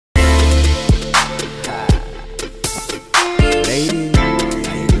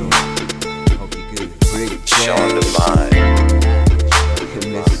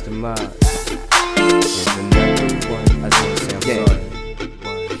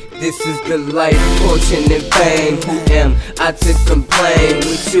This is the life, fortune and fame. Who am I to complain?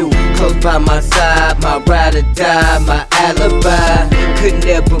 With you close by my side, my ride or die, my alibi. Could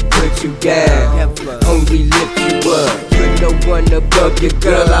never put you down, only lift you up. Put no one above you,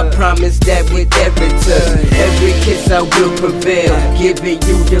 girl. I promise that with every touch, every kiss I will prevail, giving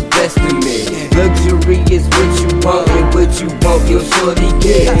you the best of me. Luxury is what you want, and what you want you'll surely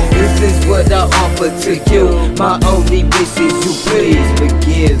get. This is what I offer to you. My only wish is you please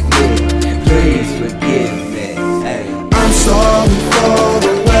forgive me. Please forgive me. Hey. I'm sorry for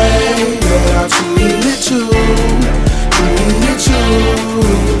the way that I treated you,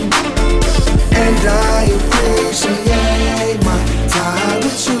 and I appreciate my time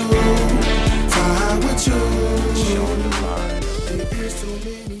with you, There's too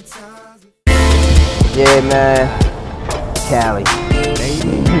many times. Yeah, man, Cali.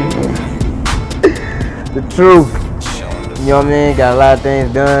 The truth, you know what I mean? Got a lot of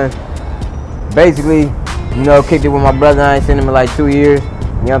things done. Basically, you know, kicked it with my brother. I ain't seen him in like 2 years. You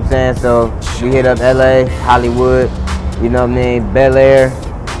know what I'm saying? So we hit up LA, Hollywood, you know what I mean, Bel Air,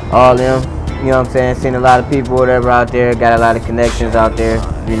 all them. You know what I'm saying? Seen a lot of people, whatever, out there. Got a lot of connections out there.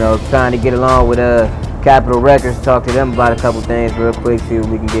 You know, trying to get along with Capitol Records. Talk to them about a couple things real quick. See what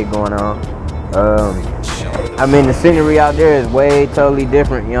we can get going on. I mean, the scenery out there is way totally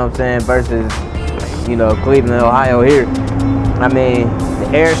different. You know what I'm saying? Versus, you know, Cleveland, Ohio here. I mean, the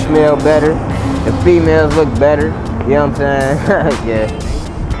air smell better. The females look better. You know what I'm saying?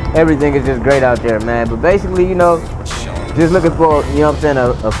 Yeah. Everything is just great out there, man. But basically, you know, just looking for, you know what I'm saying,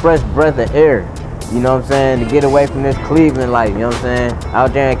 a fresh breath of air. You know what I'm saying? To get away from this Cleveland life, you know what I'm saying?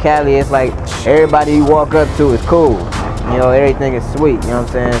 Out there in Cali, it's like everybody you walk up to is cool. You know, everything is sweet, you know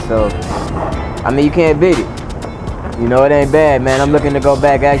what I'm saying? So, I mean, you can't beat it. You know, it ain't bad, man. I'm looking to go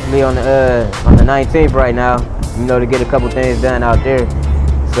back actually on the 19th right now, you know, to get a couple things done out there.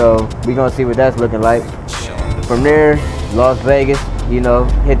 So, we gonna see what that's looking like. From there, Las Vegas, you know,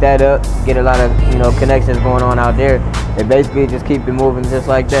 hit that up, get a lot of, you know, connections going on out there, and basically just keep it moving just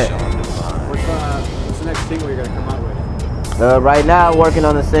like that. What's the next single you're gonna come out with? Right now, working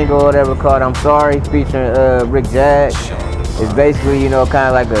on a single, whatever, called "I'm Sorry," featuring Rick Jag. It's basically, you know, kind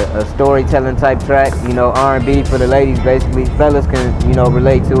of like a storytelling type track, you know, R&B for the ladies, basically. Fellas can, you know,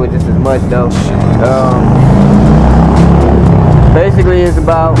 relate to it just as much, though. Basically, it's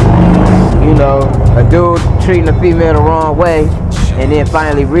about, you know, a dude treating a female the wrong way, and then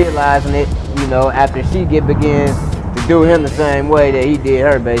finally realizing it, you know, after she begins to do him the same way that he did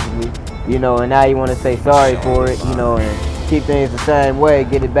her, basically. You know, and now you want to say sorry for it, you know, and keep things the same way,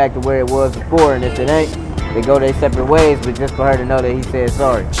 get it back to where it was before, and if it ain't, they go their separate ways, but just for her to know that he said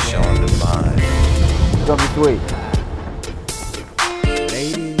sorry. It's gonna be sweet.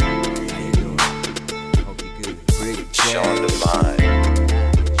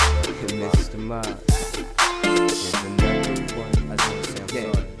 Mr.Model. Here's another one. I just want to say I'm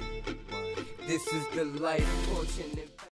sorry. This is the life, fortune and